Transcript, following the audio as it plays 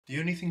The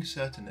only thing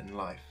certain in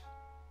life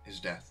is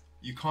death.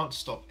 You can't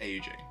stop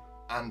aging,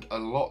 and a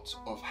lot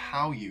of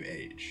how you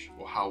age,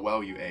 or how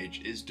well you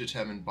age, is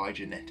determined by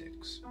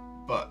genetics.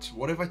 But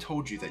what if I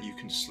told you that you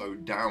can slow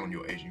down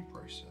your aging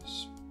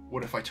process?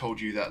 What if I told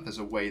you that there's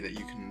a way that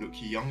you can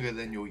look younger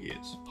than your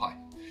years? Hi,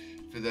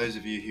 for those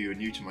of you who are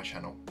new to my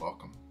channel,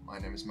 welcome. My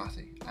name is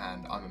Matty,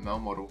 and I'm a male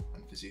model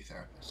and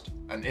physiotherapist.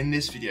 And in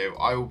this video,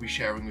 I will be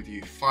sharing with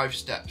you 5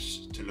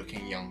 steps to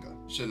looking younger.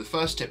 So the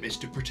first tip is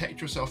to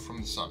protect yourself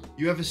from the sun.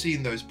 You ever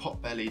seen those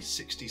pot-bellied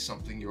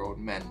 60-something-year-old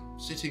men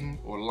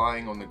sitting or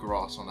lying on the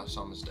grass on a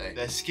summer's day,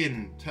 their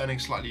skin turning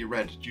slightly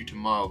red due to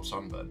mild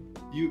sunburn?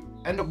 You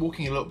end up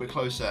walking a little bit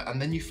closer,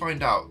 and then you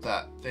find out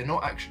that they're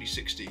not actually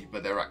 60,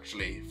 but they're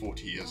actually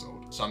 40 years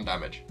old. Sun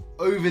damage.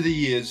 Over the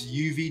years,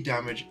 UV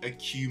damage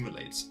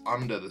accumulates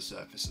under the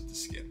surface of the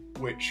skin,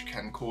 which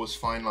can cause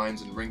fine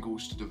lines and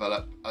wrinkles to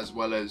develop, as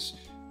well as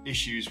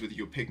issues with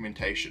your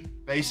pigmentation.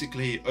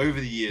 Basically, over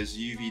the years,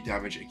 UV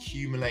damage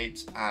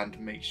accumulates and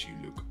makes you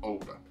look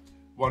older.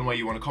 One way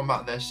you want to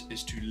combat this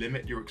is to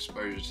limit your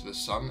exposure to the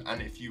sun,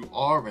 and if you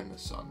are in the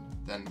sun,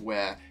 then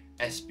wear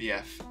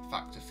SPF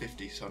factor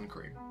 50 sun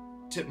cream.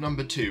 Tip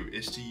number 2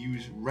 is to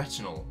use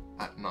retinol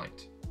at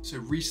night. So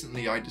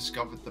recently I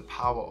discovered the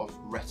power of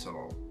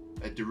retinol,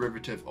 a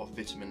derivative of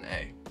vitamin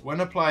A.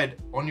 When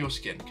applied on your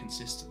skin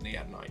consistently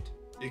at night,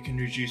 it can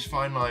reduce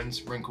fine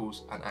lines,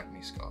 wrinkles, and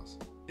acne scars.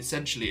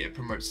 Essentially, it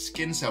promotes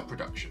skin cell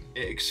production,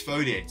 it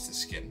exfoliates the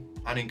skin,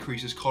 and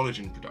increases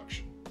collagen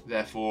production,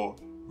 therefore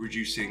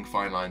reducing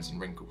fine lines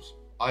and wrinkles.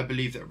 I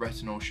believe that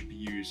retinol should be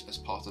used as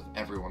part of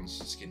everyone's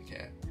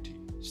skincare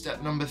routine.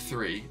 Step number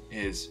 3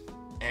 is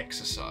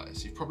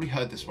exercise. You've probably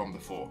heard this one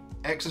before.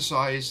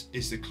 Exercise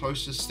is the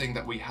closest thing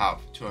that we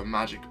have to a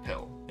magic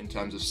pill in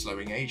terms of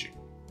slowing aging.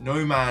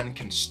 No man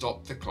can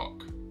stop the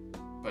clock,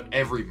 but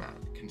every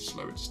man can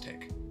slow its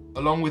tick.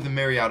 Along with a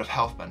myriad of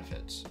health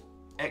benefits,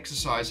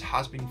 exercise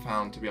has been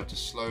found to be able to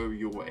slow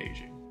your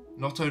aging.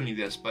 Not only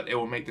this, but it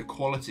will make the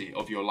quality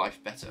of your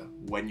life better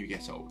when you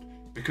get old,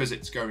 because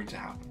it's going to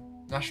happen.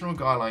 National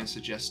guidelines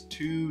suggest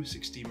 2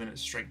 60-minute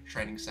strength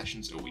training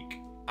sessions a week,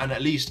 and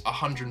at least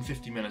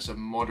 150 minutes of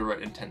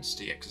moderate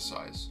intensity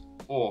exercise,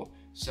 or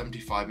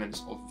 75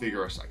 minutes of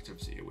vigorous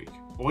activity a week.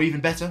 Or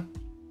even better,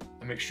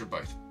 a mixture of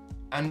both.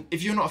 And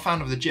if you're not a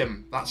fan of the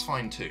gym, that's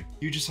fine too.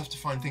 You just have to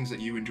find things that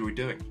you enjoy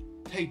doing.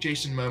 Take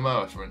Jason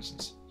Momoa for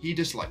instance. He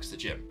dislikes the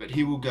gym, but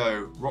he will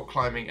go rock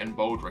climbing and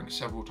bouldering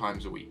several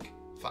times a week,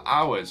 for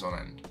hours on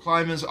end.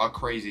 Climbers are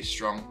crazy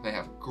strong. They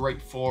have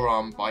great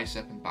forearm,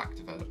 bicep, and back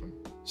development.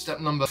 Step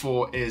number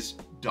 4 is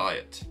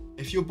diet.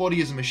 If your body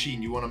is a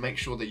machine, you want to make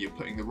sure that you're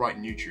putting the right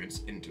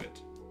nutrients into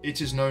it. It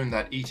is known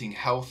that eating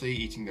healthy,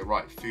 eating the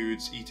right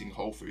foods, eating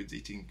whole foods,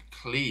 eating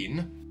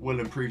clean will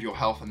improve your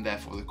health and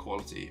therefore the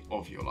quality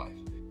of your life.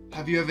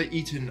 Have you ever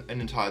eaten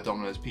an entire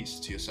Domino's pizza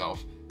to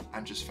yourself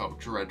and just felt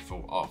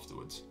dreadful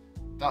afterwards?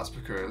 That's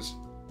because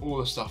all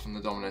the stuff in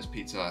the Domino's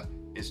pizza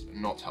is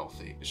not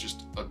healthy. It's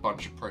just a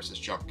bunch of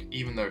processed junk,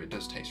 even though it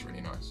does taste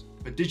really nice.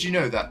 But did you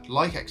know that,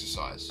 like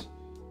exercise,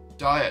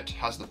 diet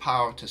has the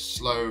power to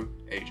slow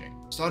aging?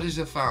 Studies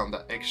have found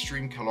that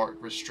extreme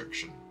caloric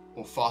restriction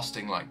or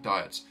fasting-like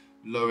diets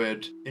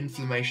lowered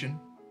inflammation,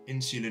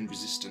 insulin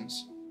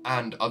resistance,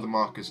 and other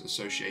markers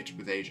associated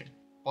with aging.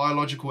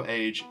 Biological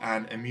age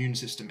and immune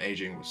system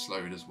aging was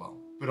slowed as well.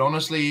 But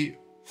honestly,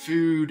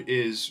 food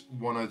is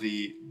one of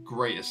the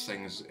greatest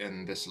things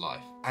in this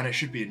life, and it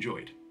should be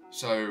enjoyed.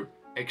 So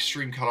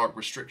extreme caloric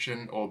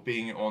restriction or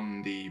being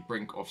on the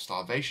brink of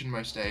starvation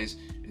most days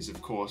is of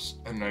course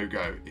a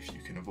no-go if you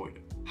can avoid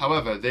it.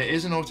 However, there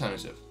is an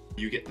alternative.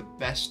 You get the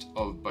best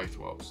of both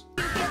worlds.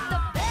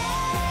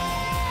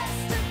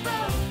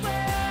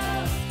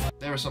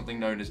 There is something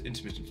known as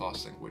intermittent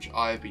fasting, which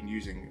I have been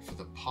using for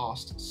the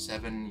past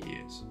 7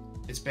 years.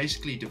 It's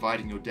basically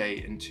dividing your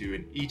day into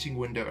an eating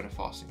window and a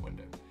fasting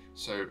window.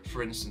 So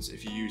for instance,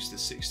 if you use the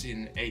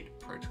 16-8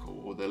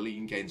 protocol or the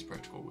lean gains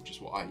protocol, which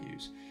is what I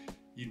use,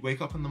 you'd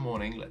wake up in the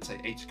morning, let's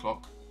say 8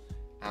 o'clock,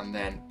 and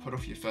then put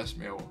off your first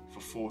meal for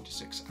 4 to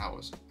 6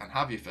 hours and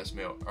have your first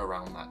meal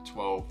around that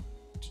 12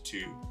 to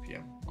 2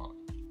 p.m. mark.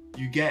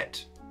 You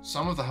get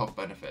some of the health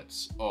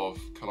benefits of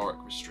caloric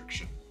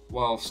restriction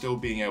while still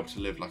being able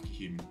to live like a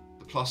human.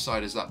 The plus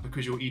side is that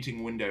because your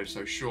eating window is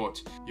so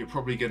short, you're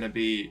probably going to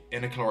be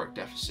in a caloric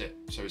deficit,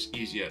 so it's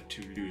easier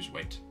to lose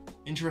weight.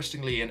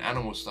 Interestingly, in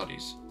animal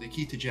studies, the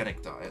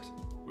ketogenic diet,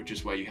 which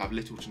is where you have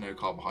little to no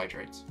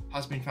carbohydrates,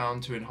 has been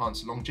found to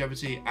enhance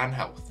longevity and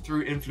health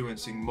through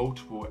influencing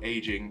multiple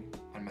aging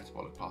and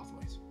metabolic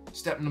pathways.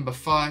 Step number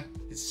 5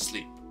 is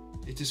sleep.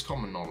 It is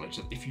common knowledge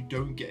that if you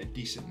don't get a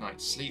decent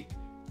night's sleep,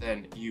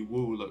 then you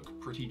will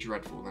look pretty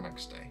dreadful the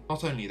next day.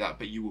 Not only that,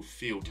 but you will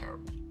feel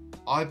terrible.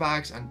 Eye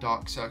bags and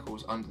dark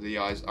circles under the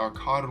eyes are a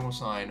cardinal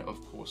sign of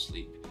poor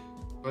sleep,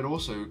 but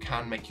also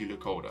can make you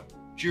look older.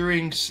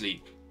 During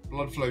sleep,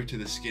 blood flow to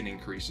the skin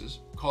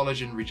increases,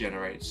 collagen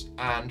regenerates,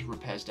 and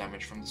repairs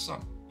damage from the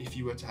sun. If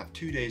you were to have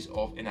 2 days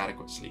of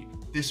inadequate sleep,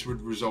 this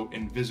would result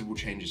in visible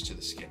changes to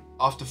the skin.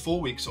 After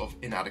 4 weeks of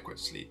inadequate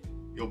sleep,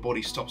 your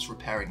body stops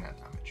repairing that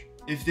damage.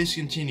 If this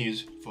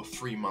continues for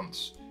 3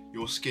 months,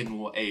 your skin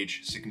will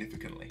age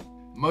significantly.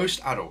 Most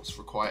adults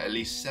require at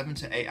least 7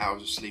 to 8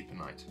 hours of sleep a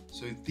night,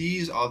 so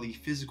these are the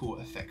physical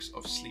effects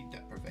of sleep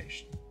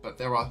deprivation, but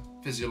there are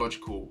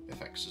physiological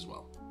effects as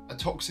well. A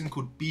toxin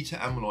called beta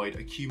amyloid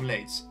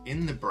accumulates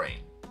in the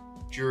brain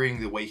during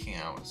the waking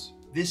hours.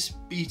 This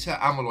beta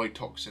amyloid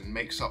toxin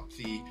makes up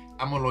the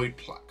amyloid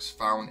plaques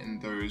found in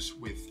those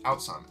with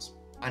Alzheimer's,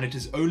 and it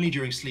is only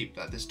during sleep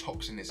that this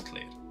toxin is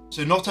cleared.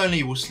 So not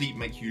only will sleep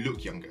make you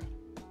look younger,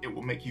 it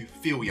will make you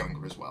feel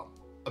younger as well.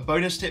 A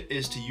bonus tip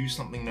is to use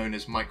something known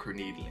as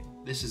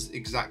microneedling. This is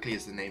exactly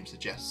as the name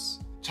suggests.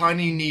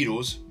 Tiny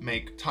needles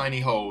make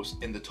tiny holes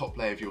in the top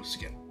layer of your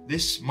skin.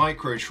 This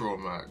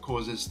microtrauma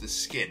causes the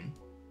skin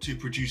to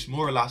produce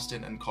more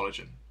elastin and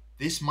collagen.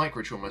 This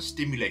microtrauma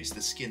stimulates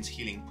the skin's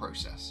healing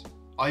process.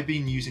 I've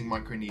been using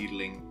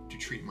microneedling to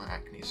treat my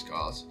acne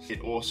scars.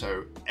 It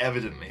also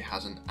evidently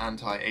has an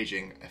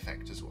anti-aging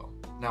effect as well.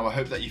 Now I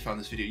hope that you found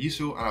this video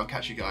useful, and I'll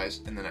catch you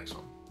guys in the next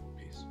one.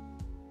 Peace.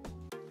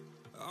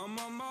 I'm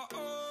on my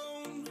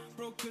own,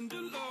 broken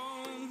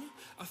alone.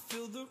 I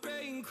feel the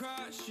rain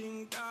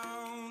crashing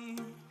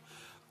down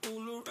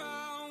all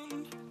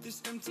around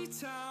this empty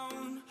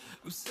town.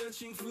 I'm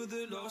searching for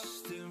the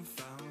lost and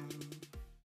found.